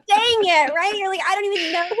 Dang it, right? You're like, I don't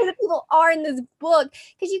even know who the people are in this book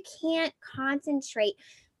because you can't concentrate.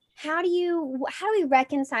 How do we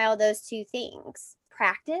reconcile those two things?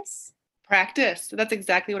 Practice? Practice. That's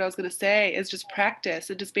exactly what I was going to say, is just practice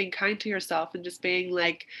and just being kind to yourself and just being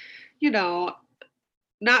like, you know,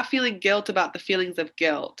 not feeling guilt about the feelings of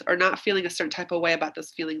guilt, or not feeling a certain type of way about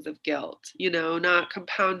those feelings of guilt, not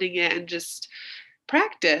compounding it, and just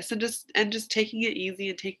practice, and just taking it easy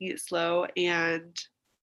and taking it slow, and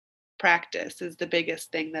practice is the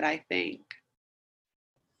biggest thing that I think.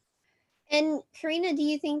 And Karena, do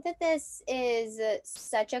you think that this is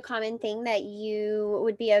such a common thing that you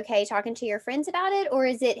would be okay talking to your friends about it? Or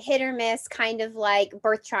is it hit or miss, kind of like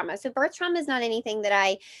birth trauma? So, birth trauma is not anything that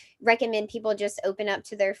I recommend people just open up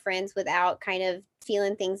to their friends without kind of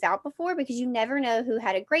feeling things out before, because you never know who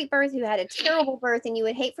had a great birth, who had a terrible birth. And you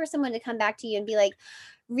would hate for someone to come back to you and be like,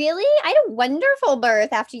 really? I had a wonderful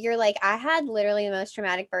birth, after you're like, I had literally the most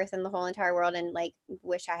traumatic birth in the whole entire world and like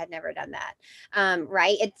wish I had never done that.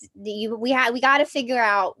 Right? We got to figure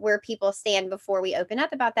out where people stand before we open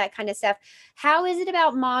up about that kind of stuff. How is it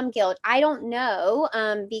about mom guilt? I don't know,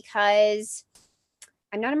 because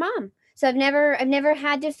I'm not a mom. So I've never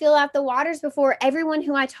had to fill out the waters before. Everyone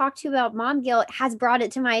who I talk to about mom guilt has brought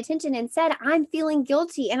it to my attention and said, I'm feeling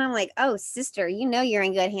guilty. And I'm like, oh, sister, you're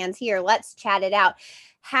in good hands here. Let's chat it out.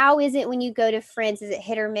 How is it when you go to friends? Is it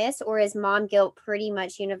hit or miss, or is mom guilt pretty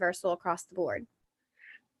much universal across the board?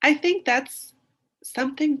 I think that's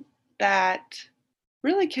something that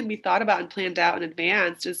really can be thought about and planned out in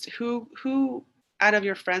advance, is who out of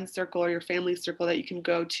your friend circle or your family circle that you can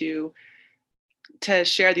go to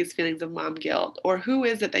share these feelings of mom guilt, or who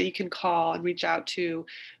is it that you can call and reach out to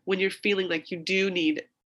when you're feeling like you do need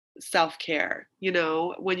self-care,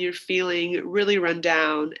 when you're feeling really run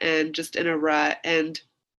down and just in a rut, and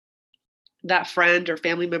that friend or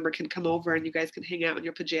family member can come over and you guys can hang out in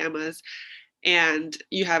your pajamas, and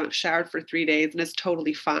you haven't showered for 3 days, and it's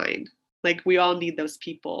totally fine. Like, we all need those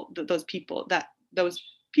people.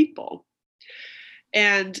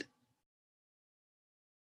 And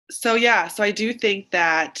so, yeah, so I do think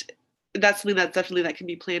that that's something that definitely that can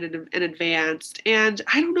be planned in advance. And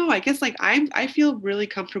I don't know, I guess, like, I feel really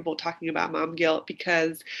comfortable talking about mom guilt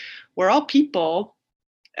because we're all people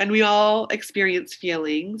and we all experience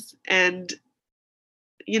feelings. And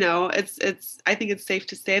it's I think it's safe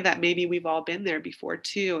to say that maybe we've all been there before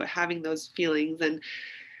too, having those feelings. And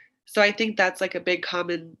so I think that's like a big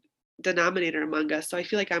common denominator among us. So I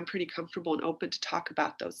feel like I'm pretty comfortable and open to talk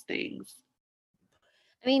about those things.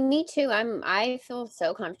 I mean, me too. I feel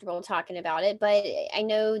so comfortable talking about it, but I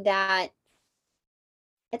know that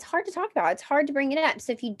it's hard to talk about. It's hard to bring it up.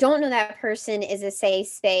 So if you don't know that person is a safe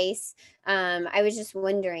space, I was just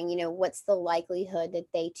wondering, what's the likelihood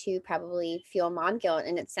that they too probably feel mom guilt?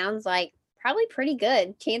 And it sounds like probably pretty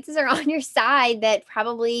good. Chances are on your side that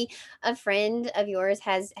probably a friend of yours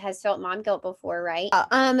has felt mom guilt before, right?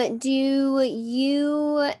 Do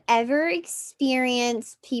you ever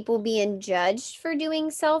experience people being judged for doing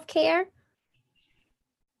self-care?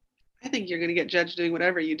 I think you're going to get judged doing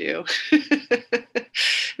whatever you do.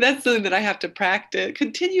 That's something that I have to practice,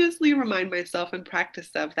 continuously remind myself and practice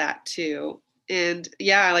of that too. And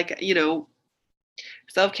yeah, like,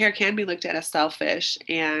 self care can be looked at as selfish,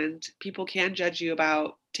 and people can judge you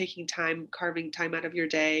about taking time, carving time out of your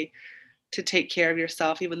day to take care of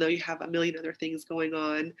yourself, even though you have a million other things going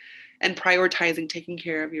on, and prioritizing taking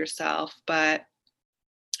care of yourself. But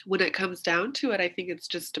when it comes down to it, I think it's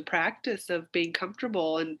just a practice of being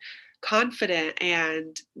comfortable and confident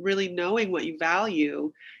and really knowing what you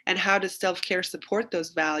value and how does self-care support those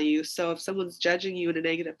values. So if someone's judging you in a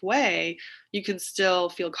negative way, you can still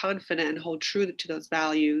feel confident and hold true to those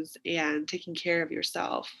values and taking care of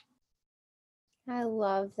yourself. I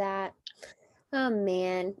love that. Oh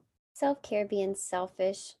man, self-care being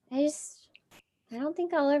selfish. I don't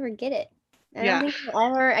think I'll ever get it. Yeah.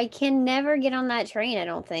 I can never get on that train, I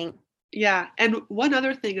don't think. Yeah. And one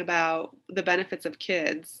other thing about the benefits of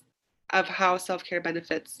kids, of how self-care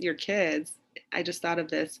benefits your kids, I just thought of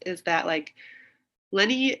this, is that, like,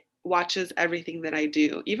 Lenny watches everything that I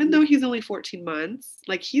do. Even though he's only 14 months,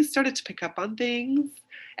 like, he's started to pick up on things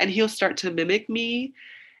and he'll start to mimic me.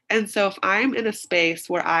 And so if I'm in a space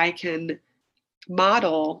where I can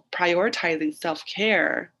model prioritizing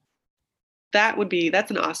self-care,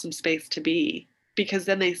 that's an awesome space to be, because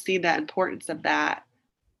then they see that importance of that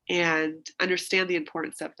and understand the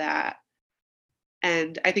importance of that.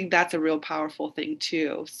 And I think that's a real powerful thing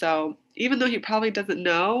too. So even though he probably doesn't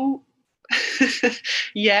know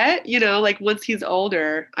Yet, like once he's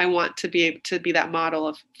older, I want to be able to be that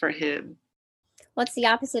model for him. What's the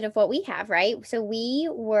opposite of what we have, right? So we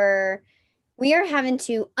are having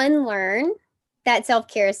to unlearn that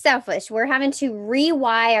self-care is selfish. We're having to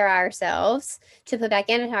rewire ourselves to put back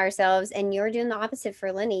into ourselves. And you're doing the opposite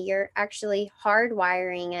for Lenny. You're actually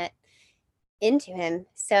hardwiring it into him.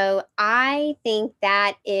 So I think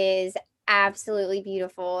that is absolutely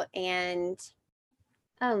beautiful. And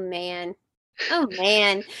oh man. Oh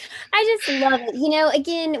man, I just love it.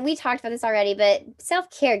 Again, we talked about this already, but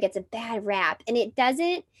self-care gets a bad rap and it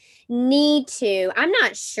doesn't need to. I'm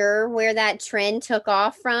not sure where that trend took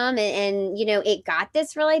off from and it got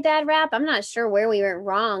this really bad rap. I'm not sure where we went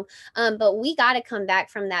wrong. But we got to come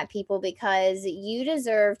back from that, people, because you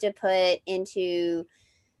deserve to put into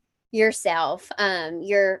yourself.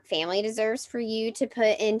 Your family deserves for you to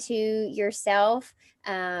put into yourself.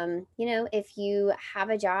 If you have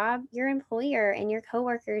a job, your employer and your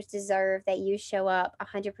coworkers deserve that you show up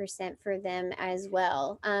 100% for them as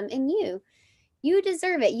well. And you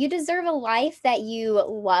deserve it. You deserve a life that you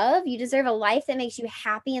love. You deserve a life that makes you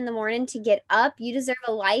happy in the morning to get up. You deserve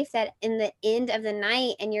a life that in the end of the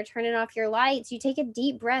night and you're turning off your lights, you take a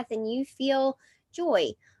deep breath and you feel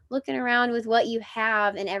joy looking around with what you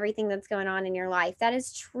have and everything that's going on in your life. That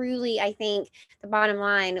is truly, I think, the bottom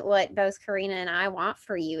line, what both Karena and I want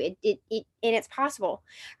for you. And it's possible,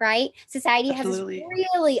 right? Society has this Absolutely.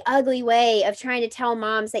 really ugly way of trying to tell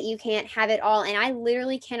moms that you can't have it all. And I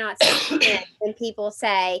literally cannot stand when people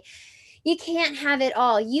say, you can't have it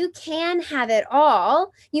all. You can have it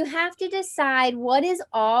all. You have to decide what does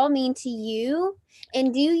all mean to you,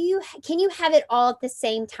 and can you have it all at the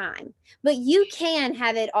same time? But you can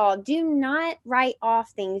have it all. Do not write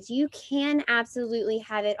off things. You can absolutely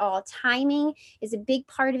have it all. Timing is a big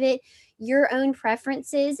part of it. Your own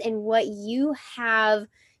preferences and what you have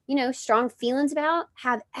strong feelings about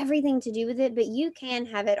have everything to do with it, but you can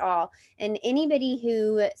have it all. And anybody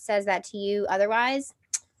who says that to you otherwise,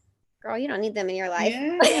 girl, you don't need them in your life.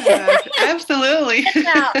 Yeah, absolutely.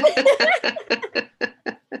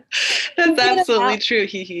 That's absolutely true.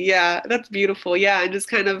 Yeah, that's beautiful. Yeah, and just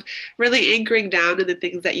kind of really anchoring down to the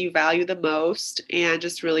things that you value the most and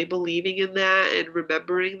just really believing in that and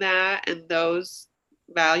remembering that. And those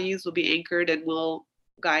values will be anchored and will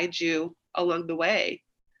guide you along the way.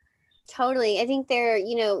 Totally. I think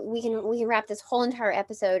we can wrap this whole entire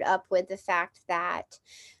episode up with the fact that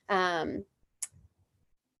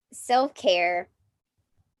self-care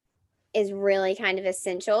is really kind of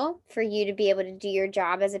essential for you to be able to do your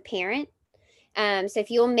job as a parent. So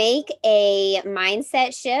if you'll make a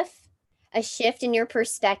mindset shift, a shift in your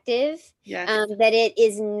perspective, Yes. That it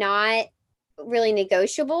is not really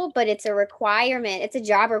negotiable, but it's a requirement. It's a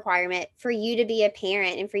job requirement for you to be a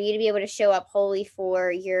parent and for you to be able to show up wholly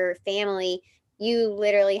for your family. You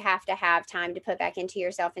literally have to have time to put back into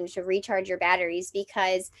yourself and to recharge your batteries,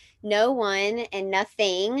 because no one and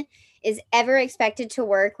nothing is ever expected to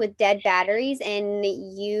work with dead batteries. And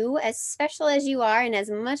you, as special as you are and as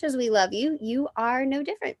much as we love you, you are no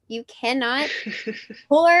different. You cannot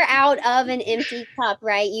pour out of an empty cup,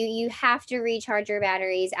 right? You have to recharge your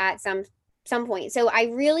batteries at some point. So I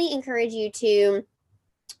really encourage you to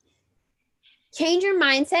change your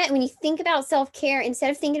mindset. When you think about self-care, instead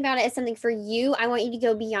of thinking about it as something for you, I want you to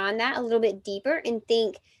go beyond that a little bit deeper and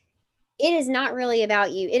think, it is not really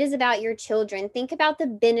about you. It is about your children. Think about the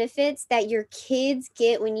benefits that your kids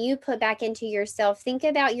get when you put back into yourself. Think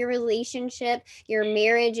about your relationship, your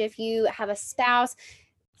marriage, if you have a spouse.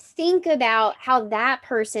 Think about how that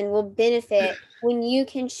person will benefit when you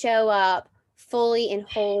can show up fully and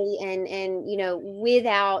wholly and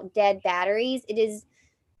without dead batteries.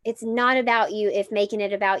 It's not about you. If making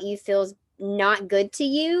it about you feels not good to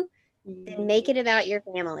you, then make it about your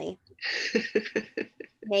family.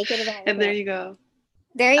 Make it about And there you go.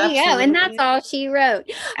 There you go. And that's all she wrote.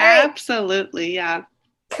 All right. Absolutely. Yeah.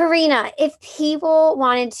 Karena, if people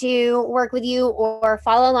wanted to work with you or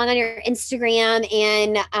follow along on your Instagram,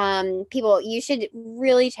 and people, you should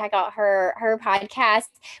really check out her podcast.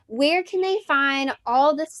 Where can they find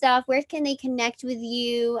all the stuff? Where can they connect with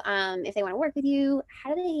you? If they want to work with you,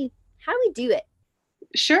 how do we do it?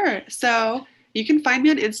 Sure. So you can find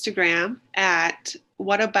me on Instagram at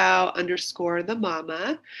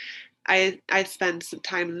whatabout_the-mama. I spend some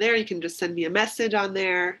time there. You can just send me a message on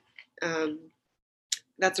there.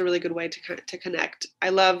 That's a really good way to connect. I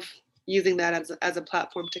love using that as a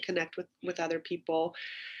platform to connect with other people.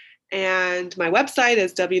 And my website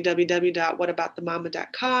is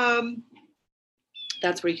www.whataboutthemama.com.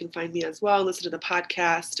 That's where you can find me as well and listen to the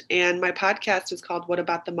podcast. And my podcast is called What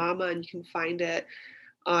About the Mama, and you can find it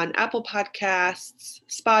on Apple Podcasts,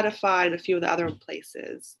 Spotify, and a few of the other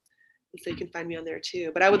places. And so you can find me on there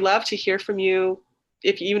too. But I would love to hear from you.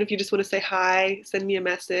 Even if you just want to say hi, send me a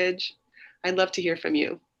message. I'd love to hear from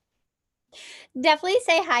you. Definitely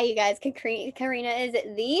say hi, you guys. Karena is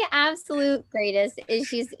the absolute greatest.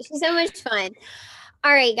 She's so much fun.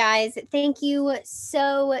 All right, guys. Thank you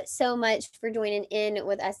so much for joining in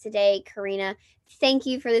with us today, Karena. Thank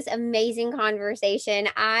you for this amazing conversation.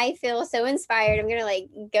 I feel so inspired. I'm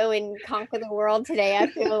gonna go and conquer the world today. I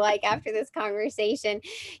feel like after this conversation,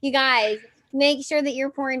 you guys. Make sure that you're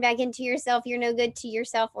pouring back into yourself. You're no good to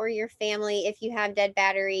yourself or your family if you have dead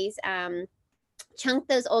batteries. Chunk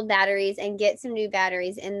those old batteries and get some new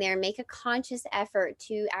batteries in there. Make a conscious effort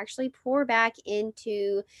to actually pour back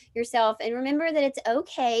into yourself. And remember that it's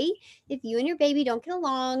okay if you and your baby don't get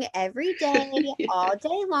along every day, Yeah. all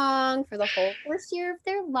day long, for the whole first year of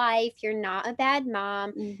their life. You're not a bad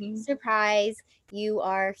mom. Mm-hmm. Surprise, you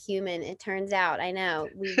are human. It turns out. I know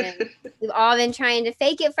we've all been trying to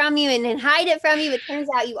fake it from you and then hide it from you, but it turns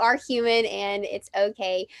out you are human and it's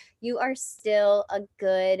okay. You are still a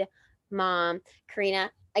good mom. Karena,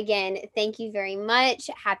 again, thank you very much.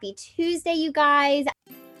 Happy Tuesday, you guys.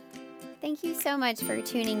 Thank you so much for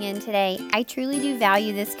tuning in today. I truly do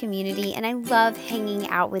value this community and I love hanging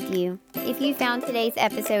out with you. If you found today's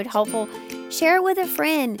episode helpful, share it with a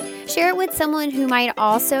friend. Share it with someone who might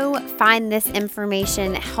also find this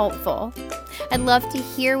information helpful. I'd love to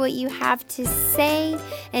hear what you have to say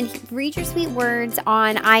and read your sweet words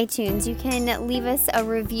on iTunes. You can leave us a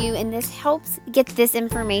review, and this helps get this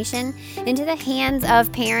information into the hands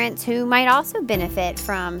of parents who might also benefit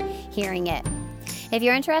from hearing it. If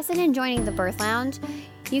you're interested in joining the Birth Lounge,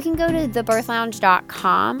 you can go to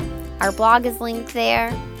thebirthlounge.com. Our blog is linked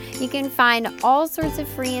there. You can find all sorts of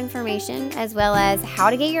free information as well as how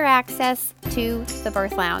to get your access to the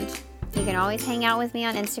Birth Lounge. You can always hang out with me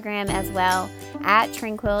on Instagram as well at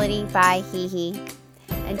Tranquility by Hee.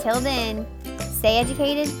 Until then, stay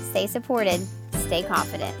educated, stay supported, stay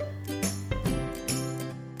confident.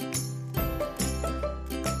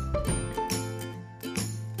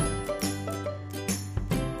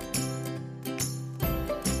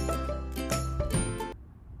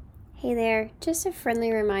 Hey there, just a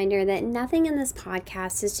friendly reminder that nothing in this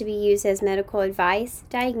podcast is to be used as medical advice,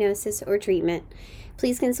 diagnosis, or treatment.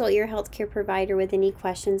 Please consult your healthcare provider with any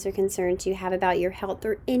questions or concerns you have about your health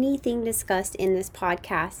or anything discussed in this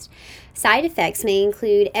podcast. Side effects may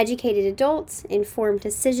include educated adults, informed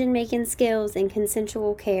decision-making skills, and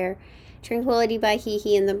consensual care. Tranquility by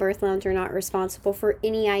Hee and the Birth Lounge are not responsible for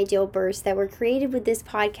any ideal births that were created with this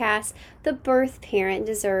podcast. The birth parent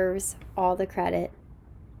deserves all the credit.